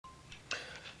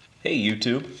Hey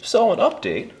YouTube, so an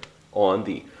update on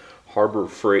the Harbor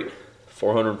Freight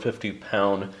 450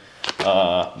 pound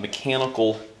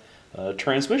mechanical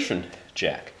transmission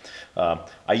jack.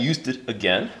 I used it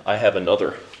again. I have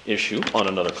another issue on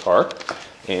another car,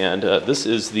 and this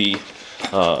is the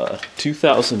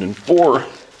 2004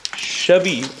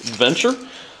 Chevy Venture.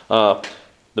 The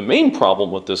main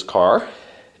problem with this car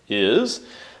is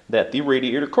that the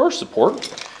radiator core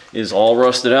support is all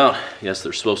rusted out. Yes,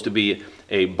 there's supposed to be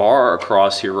a bar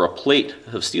across here, or a plate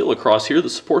of steel across here that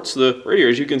supports the radiator.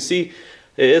 As you can see,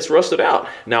 it's rusted out.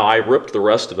 Now, I ripped the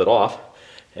rest of it off.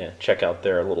 And check out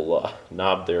there, a little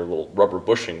knob there, a little rubber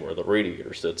bushing where the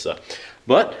radiator sits.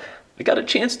 But I got a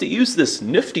chance to use this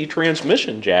nifty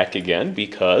transmission jack again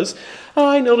because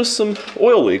I noticed some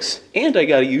oil leaks, and I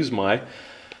got to use my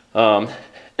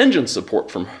engine support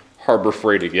from Harbor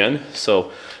Freight again.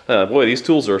 So, boy, these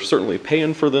tools are certainly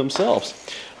paying for themselves.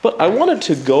 But I wanted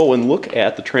to go and look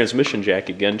at the transmission jack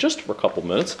again just for a couple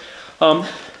minutes.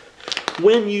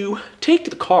 When you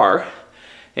take the car,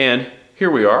 and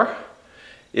here we are,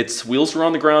 its wheels are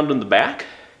on the ground in the back,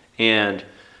 and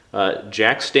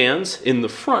jack stands in the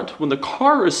front. When the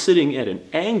car is sitting at an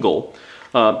angle,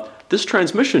 this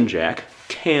transmission jack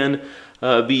can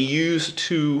be used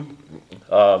to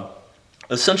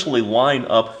essentially line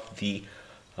up the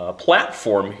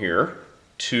platform here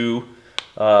to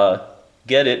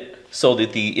get it so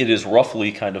that it is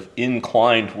roughly kind of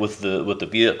inclined with the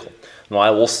vehicle. Now,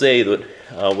 I will say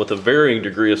that with a varying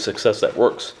degree of success that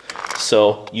works.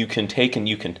 So you can take and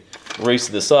you can raise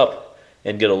this up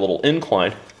and get a little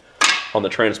incline on the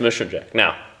transmission jack.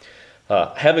 Now,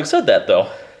 having said that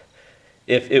though,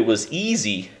 if it was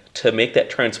easy to make that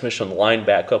transmission line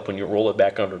back up when you roll it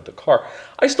back under the car,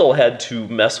 I still had to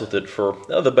mess with it for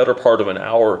the better part of an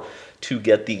hour to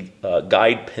get the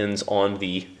guide pins on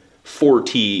the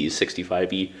 4T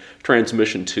 65E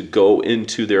transmission to go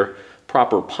into their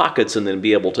proper pockets and then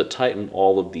be able to tighten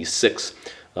all of these 6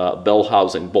 bell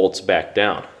housing bolts back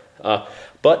down.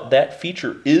 But that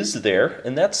feature is there,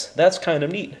 and that's kind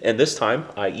of neat. And this time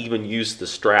I even used the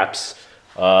straps,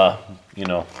 you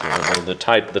know, the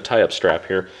tie-up strap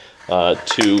here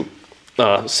to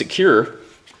secure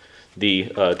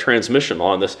the transmission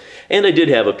on this. And I did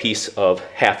have a piece of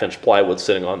 1/2-inch plywood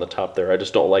sitting on the top there. I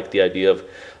just don't like the idea of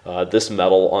this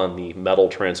metal on the metal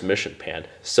transmission pad.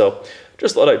 So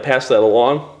just thought I'd pass that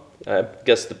along. I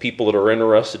guess the people that are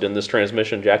interested in this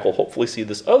transmission jack will hopefully see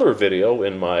this other video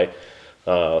in my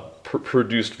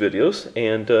produced videos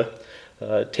and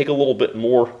take a little bit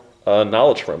more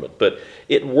knowledge from it. But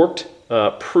it worked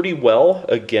pretty well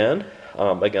again.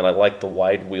 Again, I like the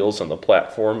wide wheels on the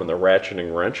platform and the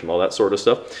ratcheting wrench and all that sort of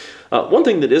stuff. One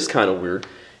thing that is kind of weird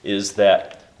is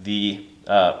that the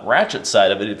ratchet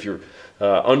side of it, if you're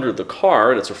under the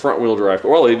car and it's a front wheel drive,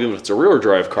 or even if it's a rear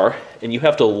drive car, and you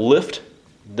have to lift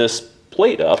this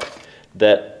plate up,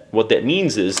 that what that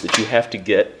means is that you have to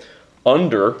get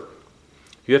under,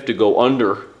 you have to go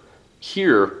under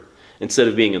here instead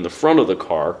of being in the front of the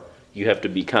car. You have to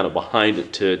be kind of behind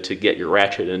it to get your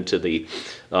ratchet into the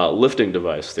lifting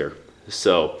device there.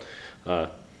 So I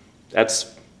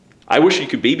wish you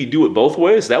could maybe do it both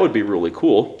ways. That would be really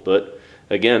cool. But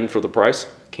again, for the price,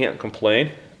 can't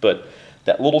complain. But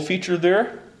that little feature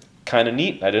there, kind of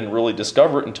neat. I didn't really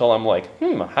discover it until I'm like,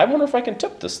 I wonder if I can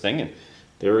tip this thing. And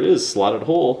there it is, slotted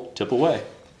hole, tip away.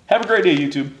 Have a great day,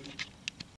 YouTube.